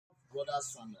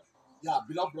brothers and yeah,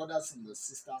 beloved brothers and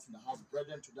sisters in the house,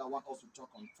 brethren. Today I want us to talk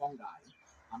on fungi,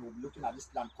 and we'll be looking at this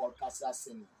plant called Cassia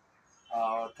Sena.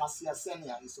 Cassia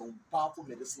Sena is a powerful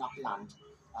medicinal plant,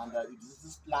 and it is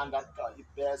this plant that it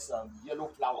bears yellow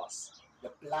flowers. The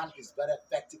plant is very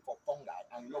effective for fungi,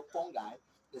 and fungi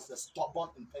is a stubborn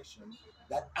infection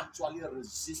that actually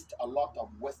resists a lot of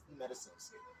Western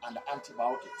medicines and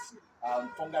antibiotics.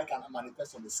 Fungi can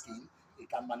manifest on the skin. It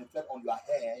can manifest on your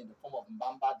hair in the form of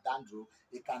mbamba, dandruff.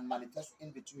 It can manifest in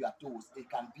between your toes. It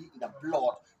can be in the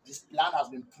blood. This plant has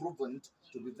been proven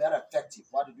to be very effective.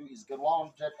 What you do is get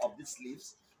 100 of these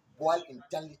leaves, boil in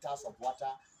 10 liters of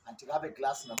water, and take have a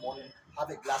glass in the morning,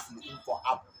 have a glass in the evening for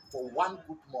 1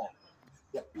 good month.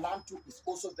 The plant too is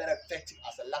also very effective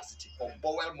as a laxative for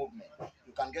bowel movement.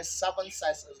 You can get 7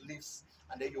 sizes leaves,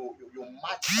 and then you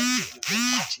match you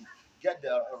match it, get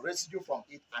the residue from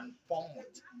it and form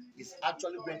it. It's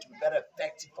actually going to be very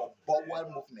effective for bowel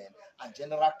movement and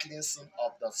general cleansing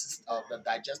of the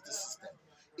digestive system.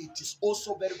 It is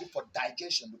also very good for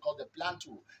digestion because the plant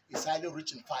too is highly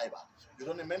rich in fiber. You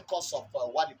know, the main cause of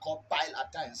what you call bile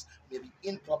at times may be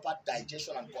improper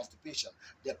digestion and constipation.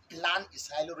 The plant is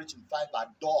highly rich in fiber,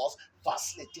 thus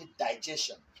facilitate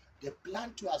digestion. The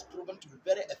plant too has proven to be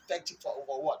very effective for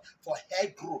over what? For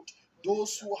hair growth.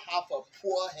 Those who have a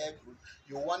poor hair growth,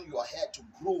 you want your hair to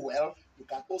grow well, you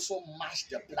can also mash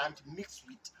the plant, mix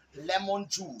with lemon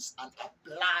juice and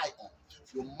apply on.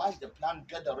 You mash the plant,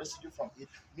 get the residue from it,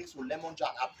 mix with lemon juice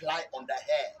and apply on the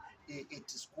hair.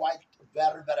 It is quite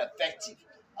very, very effective.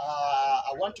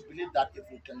 I want to believe that if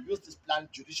we can use this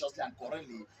plant judiciously and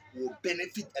correctly, we will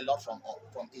benefit a lot from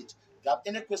it. If you have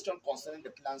any question concerning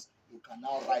the plants, you can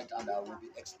now write and I will be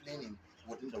explaining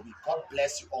within the week. God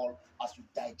bless you all as you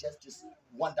digest this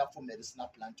wonderful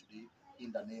medicinal plant today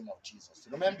in the name of Jesus.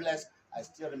 Remain blessed. I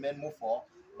still remain Mofor,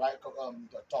 right?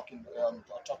 Talking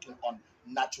on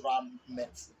natural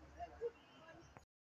medicine.